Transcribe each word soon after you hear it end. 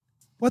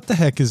What the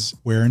heck is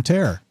wear and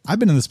tear? I've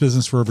been in this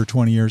business for over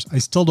 20 years. I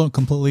still don't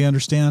completely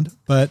understand,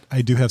 but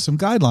I do have some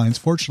guidelines,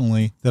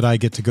 fortunately, that I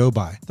get to go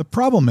by. The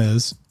problem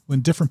is when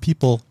different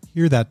people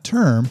hear that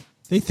term,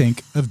 they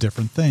think of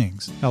different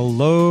things.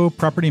 Hello,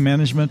 property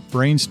management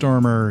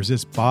brainstormers.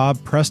 It's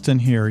Bob Preston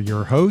here,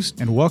 your host,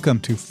 and welcome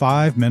to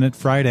 5 Minute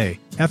Friday.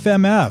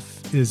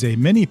 FMF is a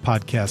mini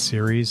podcast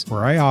series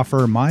where I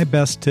offer my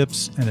best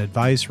tips and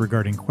advice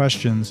regarding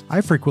questions I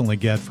frequently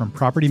get from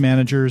property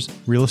managers,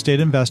 real estate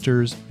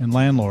investors, and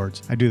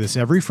landlords. I do this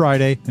every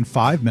Friday in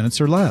 5 minutes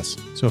or less.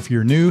 So if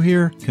you're new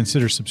here,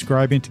 consider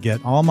subscribing to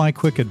get all my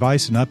quick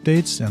advice and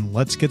updates, and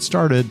let's get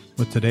started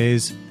with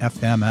today's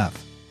FMF.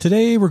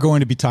 Today, we're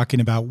going to be talking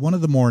about one of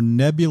the more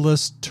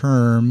nebulous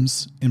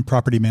terms in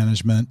property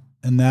management,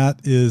 and that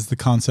is the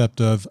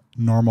concept of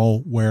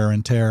normal wear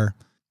and tear.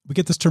 We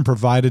get this term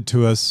provided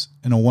to us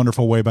in a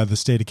wonderful way by the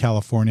state of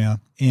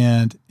California,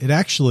 and it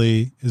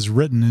actually is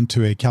written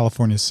into a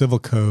California Civil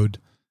Code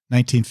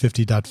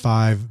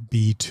 1950.5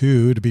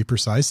 B2 to be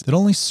precise, that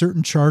only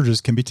certain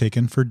charges can be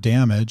taken for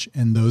damage,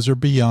 and those are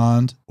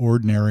beyond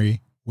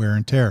ordinary wear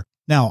and tear.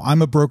 Now,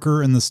 I'm a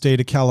broker in the state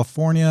of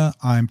California.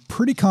 I'm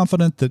pretty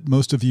confident that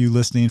most of you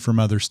listening from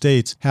other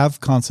states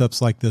have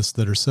concepts like this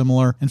that are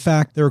similar. In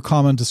fact, there are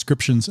common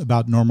descriptions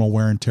about normal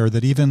wear and tear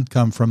that even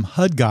come from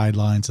HUD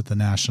guidelines at the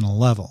national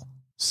level.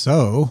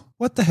 So,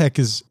 what the heck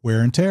is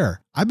wear and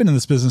tear? I've been in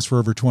this business for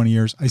over 20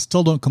 years. I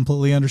still don't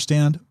completely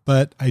understand,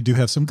 but I do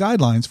have some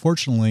guidelines,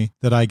 fortunately,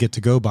 that I get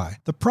to go by.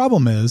 The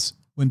problem is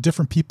when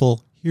different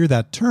people hear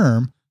that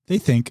term, they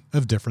think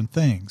of different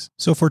things.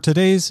 So for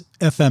today's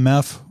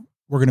FMF,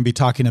 we're going to be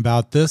talking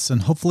about this,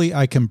 and hopefully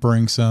I can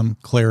bring some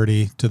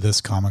clarity to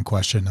this common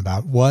question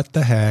about what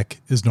the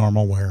heck is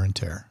normal wear and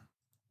tear.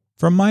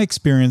 From my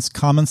experience,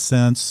 common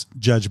sense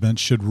judgment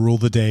should rule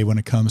the day when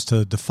it comes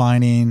to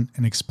defining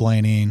and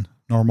explaining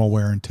normal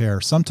wear and tear.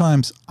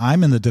 Sometimes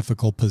I'm in the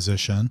difficult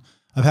position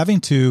of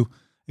having to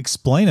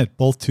explain it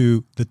both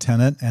to the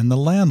tenant and the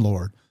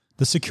landlord.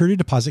 The security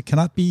deposit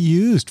cannot be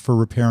used for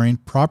repairing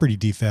property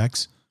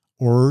defects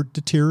or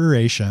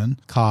deterioration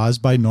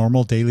caused by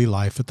normal daily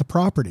life at the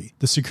property.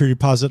 The security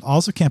deposit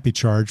also can't be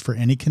charged for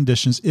any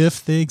conditions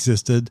if they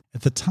existed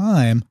at the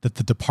time that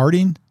the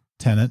departing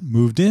tenant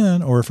moved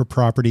in, or if a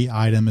property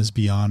item is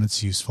beyond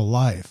its useful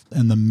life.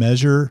 And the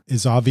measure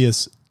is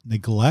obvious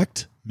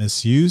neglect,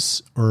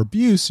 misuse, or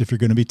abuse if you're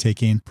going to be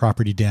taking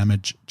property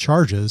damage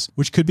charges,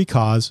 which could be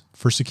cause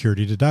for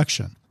security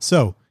deduction.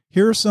 So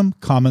here are some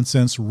common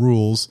sense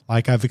rules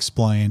like I've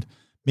explained.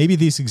 Maybe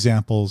these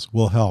examples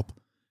will help.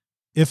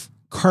 If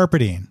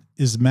carpeting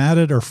is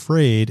matted or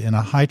frayed in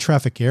a high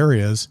traffic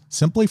areas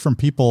simply from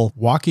people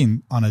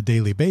walking on a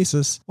daily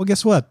basis, well,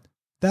 guess what?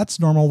 That's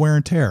normal wear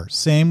and tear.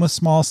 Same with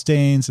small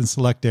stains in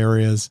select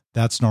areas.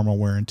 That's normal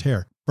wear and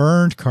tear.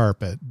 Burned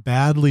carpet,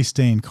 badly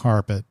stained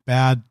carpet,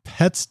 bad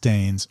pet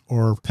stains,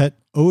 or pet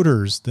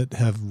odors that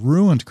have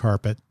ruined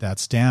carpet,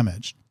 that's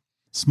damaged.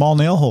 Small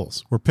nail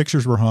holes where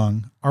pictures were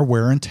hung are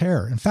wear and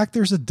tear. In fact,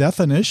 there's a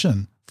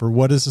definition for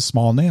what is a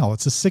small nail.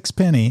 It's a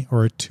 6-penny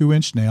or a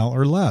 2-inch nail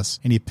or less.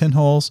 Any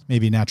pinholes,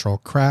 maybe natural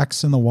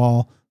cracks in the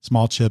wall,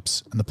 small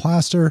chips in the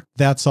plaster,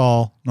 that's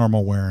all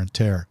normal wear and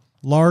tear.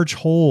 Large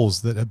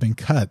holes that have been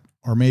cut,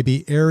 or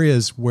maybe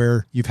areas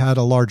where you've had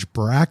a large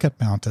bracket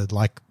mounted,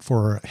 like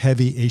for a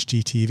heavy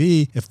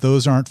HDTV, if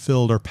those aren't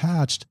filled or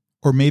patched,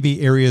 or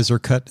maybe areas are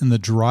cut in the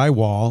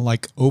drywall,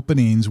 like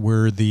openings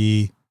where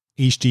the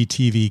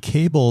HDTV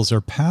cables are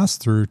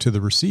passed through to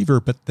the receiver,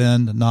 but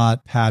then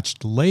not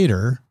patched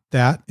later,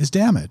 that is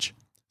damage.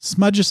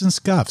 Smudges and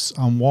scuffs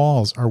on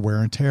walls are wear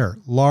and tear.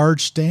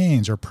 Large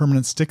stains or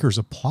permanent stickers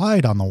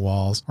applied on the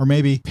walls, or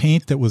maybe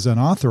paint that was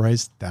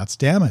unauthorized, that's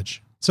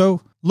damage.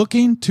 So,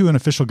 looking to an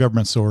official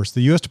government source,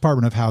 the U.S.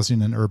 Department of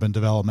Housing and Urban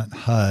Development,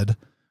 HUD,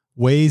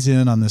 weighs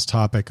in on this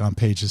topic on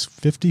pages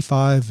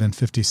 55 and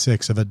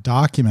 56 of a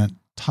document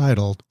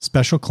titled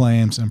Special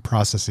Claims and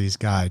Processes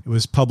Guide. It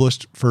was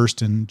published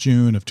first in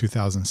June of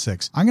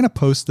 2006. I'm going to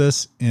post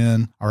this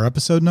in our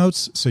episode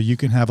notes so you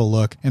can have a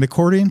look. And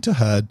according to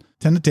HUD,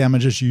 tenant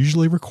damages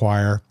usually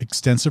require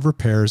extensive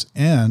repairs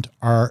and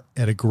are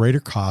at a greater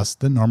cost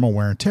than normal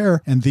wear and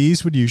tear. And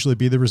these would usually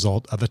be the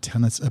result of a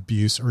tenant's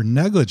abuse or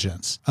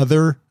negligence,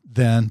 other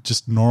than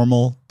just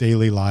normal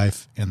daily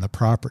life in the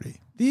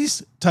property.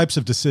 These types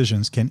of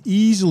decisions can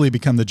easily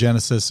become the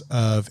genesis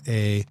of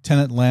a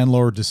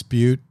tenant-landlord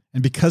dispute.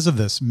 And because of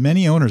this,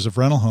 many owners of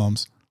rental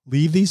homes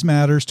leave these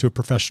matters to a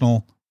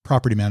professional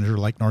property manager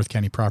like North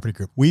County Property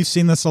Group. We've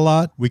seen this a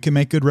lot. We can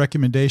make good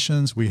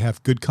recommendations. We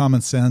have good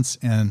common sense,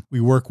 and we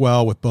work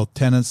well with both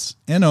tenants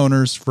and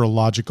owners for a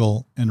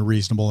logical and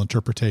reasonable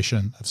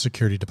interpretation of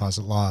security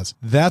deposit laws.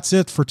 That's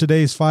it for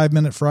today's 5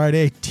 Minute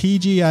Friday,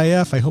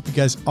 TGIF. I hope you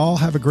guys all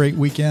have a great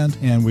weekend,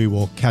 and we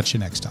will catch you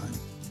next time.